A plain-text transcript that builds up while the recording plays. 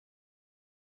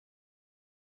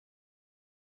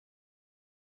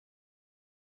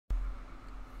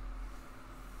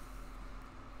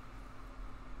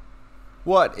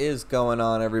What is going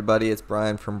on, everybody? It's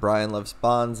Brian from Brian Loves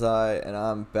Bonsai, and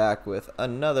I'm back with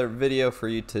another video for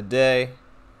you today.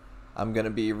 I'm going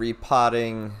to be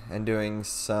repotting and doing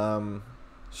some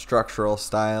structural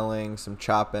styling, some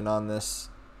chopping on this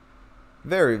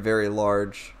very, very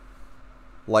large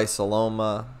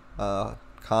Lysiloma.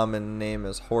 Common name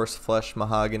is Horseflesh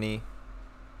Mahagony.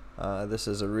 This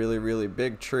is a really, really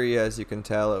big tree. As you can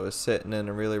tell, it was sitting in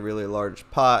a really, really large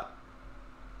pot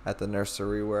at the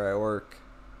nursery where I work,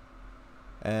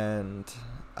 and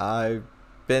I've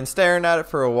been staring at it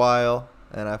for a while,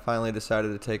 and I finally decided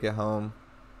to take it home,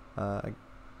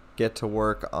 get to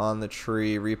work on the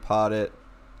tree, repot it,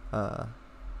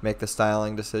 make the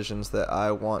styling decisions that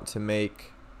I want to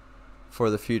make for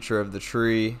the future of the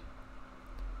tree,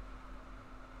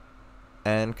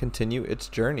 and continue its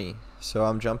journey. So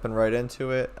I'm jumping right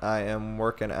into it. I am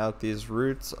working out these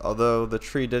roots. Although the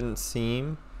tree didn't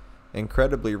seem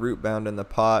incredibly root bound in the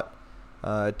pot,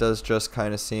 it does just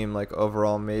kind of seem like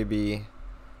overall maybe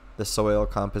the soil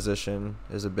composition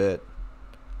is a bit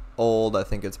old. I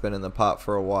think it's been in the pot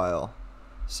for a while,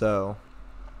 so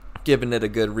giving it a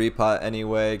good repot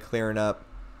anyway, clearing up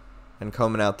and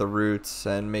combing out the roots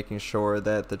and making sure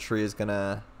that the tree is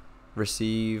gonna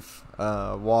receive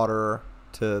water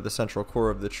to the central core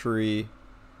of the tree,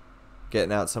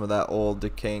 getting out some of that old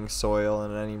decaying soil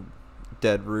and any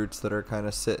dead roots that are kind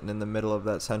of sitting in the middle of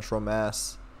that central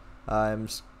mass.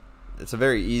 It's a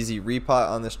very easy repot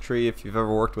on this tree. If you've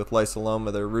ever worked with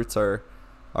Lysiloma, their roots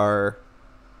are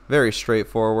very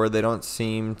straightforward. They don't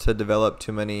seem to develop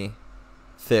too many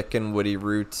thick and woody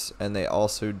roots, and they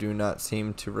also do not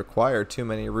seem to require too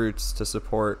many roots to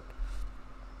support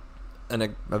a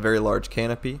very large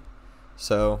canopy.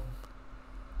 So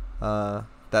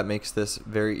that makes this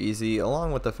very easy,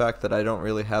 along with the fact that I don't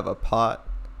really have a pot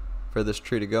for this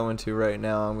tree to go into right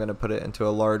now. I'm going to put it into a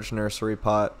large nursery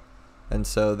pot, and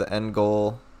so the end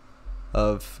goal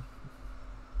of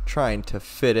trying to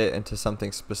fit it into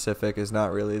something specific is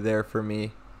not really there for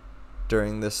me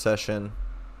during this session,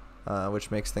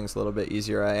 which makes things a little bit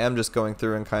easier. I am just going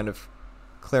through and kind of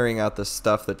clearing out the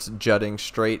stuff that's jutting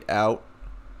straight out,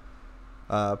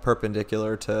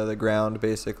 perpendicular to the ground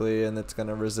basically, and it's going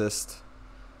to resist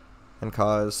and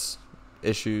cause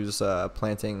issues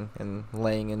planting and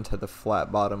laying into the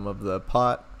flat bottom of the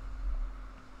pot.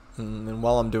 And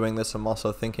while I'm doing this, I'm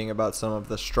also thinking about some of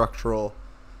the structural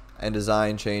and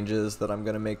design changes that I'm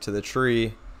going to make to the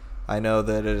tree. I know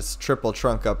that it's triple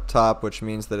trunk up top, which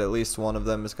means that at least one of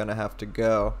them is going to have to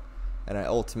go, and I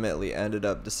ultimately ended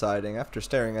up deciding, after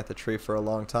staring at the tree for a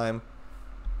long time,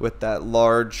 with that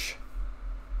large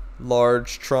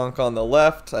trunk on the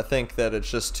left, I think that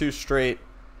it's just too straight.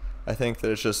 I think that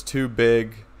it's just too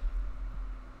big.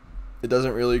 It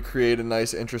doesn't really create a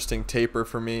nice, interesting taper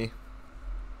for me.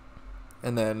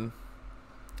 And then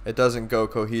it doesn't go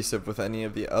cohesive with any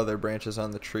of the other branches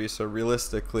on the tree. So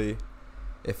realistically,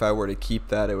 if I were to keep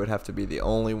that, it would have to be the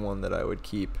only one that I would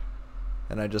keep.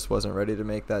 And I just wasn't ready to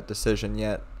make that decision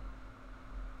yet.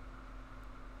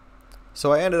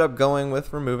 So I ended up going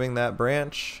with removing that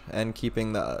branch and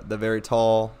keeping the very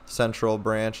tall central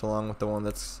branch along with the one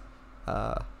that's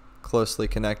closely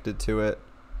connected to it.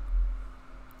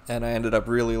 And I ended up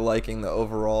really liking the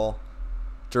overall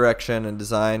direction and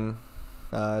design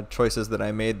choices that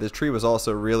I made. The tree was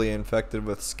also really infected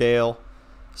with scale,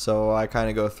 so I kind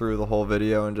of go through the whole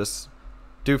video and just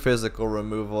do physical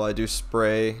removal. I do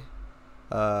spray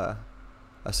a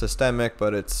systemic,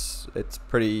 but it's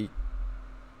pretty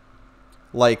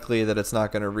likely that it's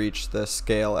not going to reach the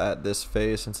scale at this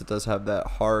phase, since it does have that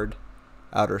hard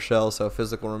outer shell. So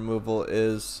physical removal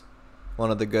is one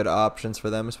of the good options for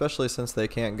them, especially since they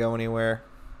can't go anywhere.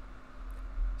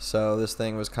 So this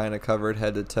thing was kind of covered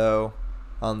head to toe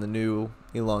on the new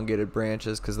elongated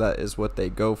branches, because that is what they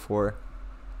go for.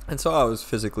 And so I was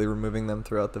physically removing them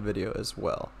throughout the video as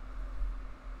well.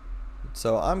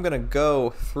 So I'm going to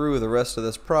go through the rest of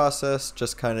this process,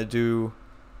 just kind of do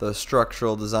the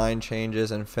structural design changes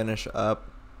and finish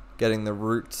up getting the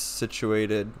roots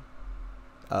situated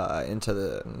into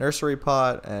the nursery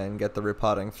pot and get the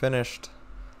repotting finished.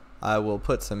 I will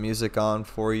put some music on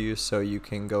for you so you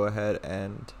can go ahead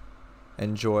and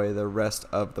enjoy the rest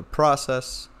of the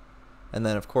process. And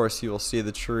then of course you will see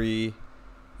the tree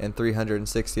in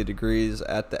 360 degrees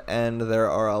at the end. There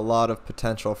are a lot of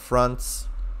potential fronts.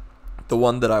 The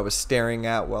one that I was staring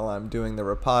at while I'm doing the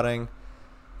repotting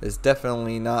is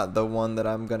definitely not the one that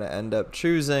I'm going to end up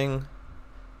choosing,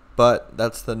 but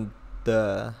that's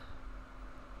the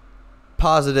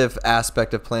positive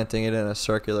aspect of planting it in a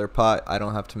circular pot. I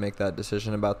don't have to make that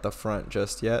decision about the front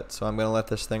just yet, so I'm going to let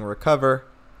this thing recover.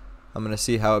 I'm going to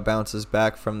see how it bounces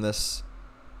back from this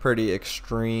pretty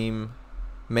extreme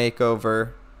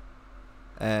makeover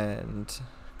and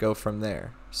go from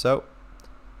there. So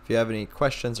if you have any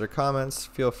questions or comments,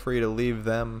 feel free to leave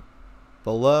them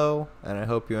below, and I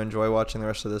hope you enjoy watching the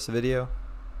rest of this video.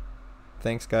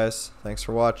 Thanks guys, thanks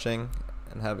for watching,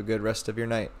 and have a good rest of your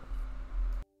night.